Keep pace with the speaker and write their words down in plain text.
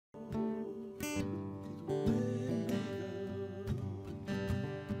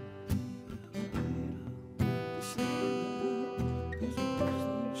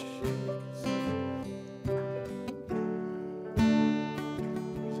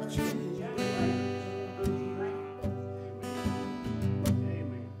chain breaker.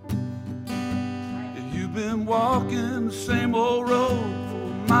 If you've been walking the same old road for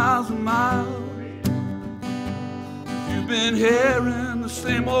miles and miles, if you've been hearing the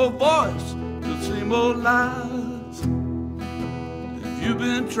same old voice, the same old lies, if you've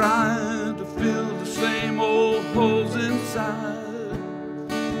been trying to fill the same old holes inside,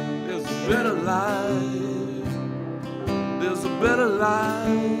 there's a better life, there's a better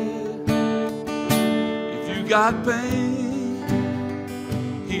life. If you got pain,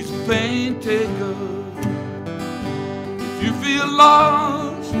 he's a pain taker. If you feel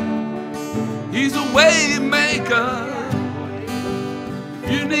lost, he's a way maker. If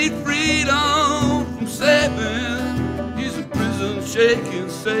you need freedom from saving, he's a prison shaking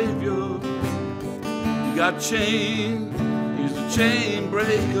savior. You got chains, he's a chain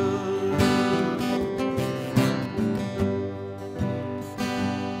breaker.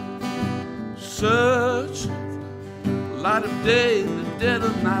 Search the light of day in the dead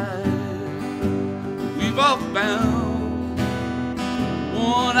of night. We've all found,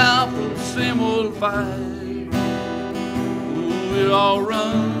 worn out from the same old fight. Ooh, we all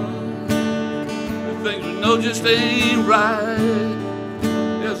run, the things we know just ain't right.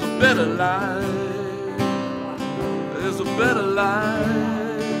 There's a better life, there's a better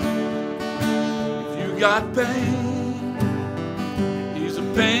life. If you got pain, he's a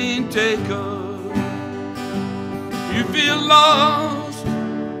pain taker. If you feel lost,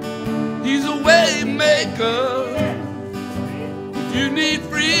 he's a way maker. If you need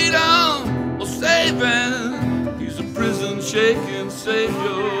freedom or saving, he's a prison shaking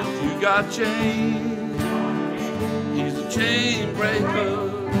savior. If you got chains, he's a chain breaker.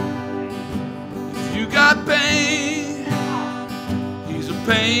 If you got pain, he's a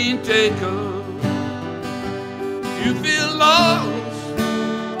pain taker. If you feel lost,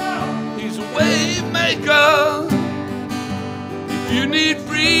 he's a way maker. If you need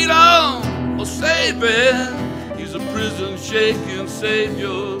freedom or saving, he's a prison shaking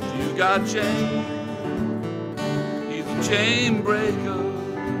savior. If you got chains, he's a chain breaker.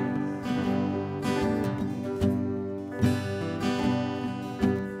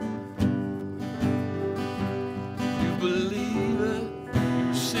 You believe it, you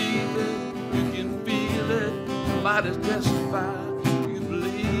receive it, you can feel it, somebody testify. You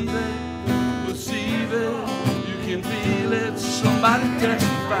believe it, receive it, you can feel it, somebody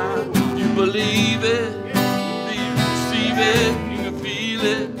testify. You believe it, you receive it, you can feel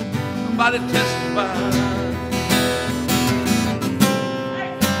it, somebody testify.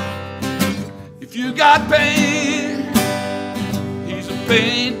 If you got pain, he's a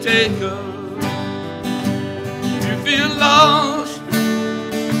pain taker. If you feel lost,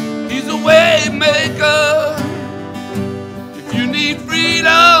 he's a way maker. If you need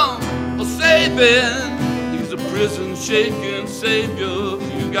freedom or saving, he's a prison shaking savior.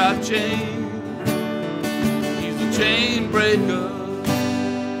 If you got chains, he's a chain breaker.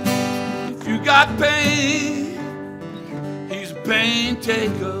 If you got pain, he's a pain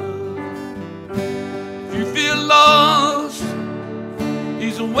taker. If you feel lost,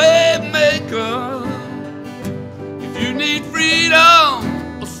 he's a way maker. If you need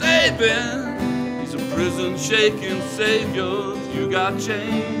freedom or saving, he's a prison shaking savior. If you got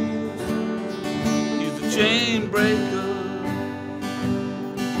chains, he's a chain breaker.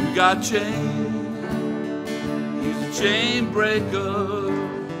 If you got chains, he's a chain breaker.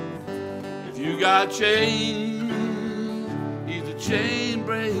 If you got chains, he's a chain